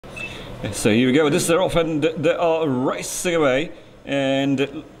So here we go. This is off, and they are racing away. And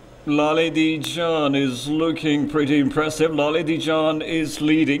Lale Dijan is looking pretty impressive. Lale Dijan is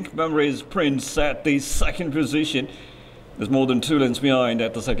leading. Memories Prince at the second position. There's more than 2 lengths behind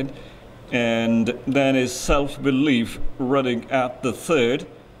at the second. And then is Self Belief running at the third.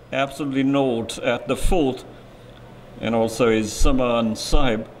 Absolutely Not at the fourth. And also is Saman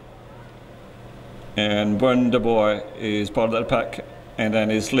Sahib. And Wonder Boy is part of that pack. And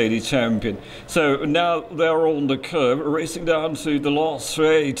then is Lady Champion. So now they're on the curve, racing down to the last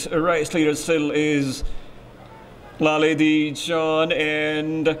straight. A race leader still is Lale Dijan,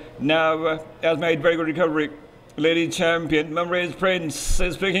 and now has made very good recovery. Lady Champion, Memories Prince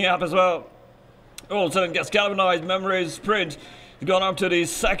is picking up as well. Also gets galvanized. Memories Prince has gone up to the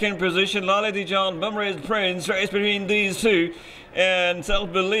second position. Lale Dijan, Memories Prince, race between these two. And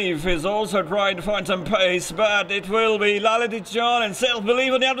Self Belief is also trying to find some pace, but it will be Lale Dijan and Self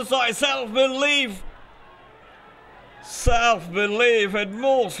Belief on the other side. Self Belief, and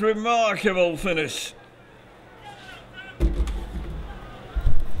most remarkable finish.